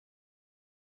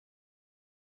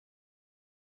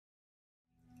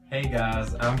Hey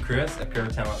guys, I'm Chris, a Pure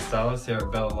Talent Stylist here at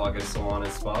Bella Lago Salon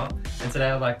and Spa, and today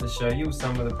I'd like to show you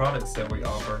some of the products that we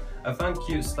offer, a fun,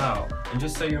 cute style. And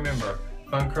just so you remember,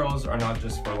 fun curls are not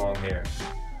just for long hair.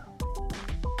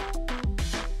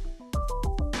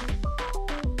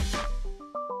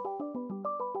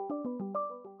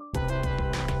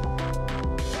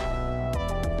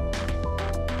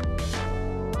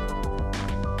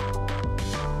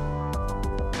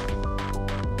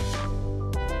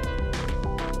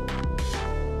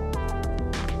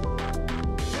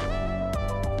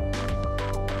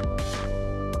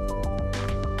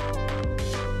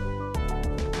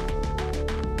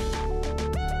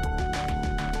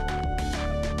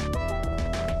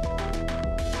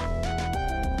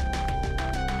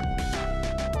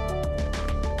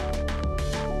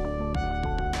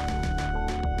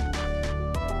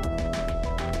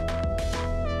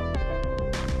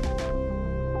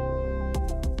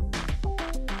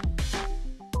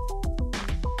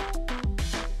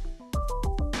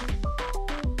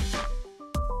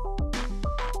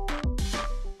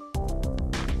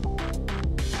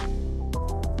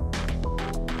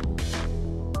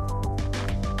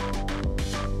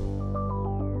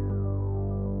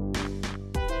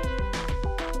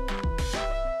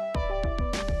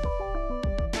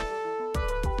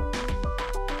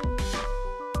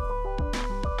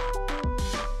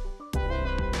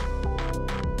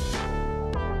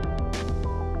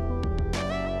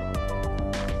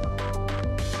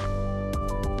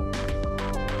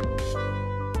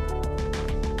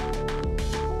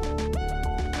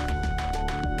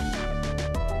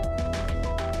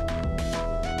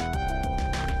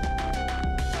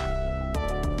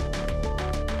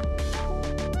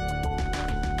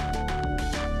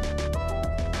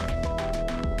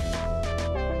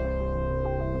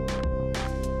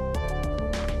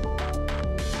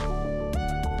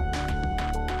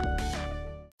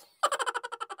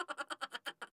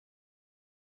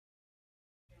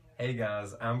 Hey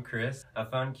guys, I'm Chris. A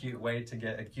fun, cute way to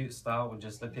get a cute style with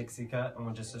just a pixie cut and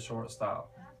with just a short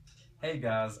style. Hey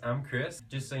guys, I'm Chris.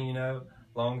 Just so you know,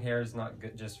 long hair is not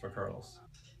good just for curls.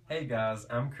 Hey guys,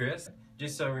 I'm Chris.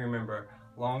 Just so you remember,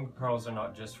 long curls are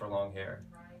not just for long hair.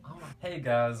 Hey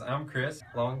guys, I'm Chris.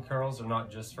 Long curls are not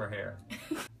just for hair.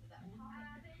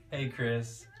 Hey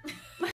Chris.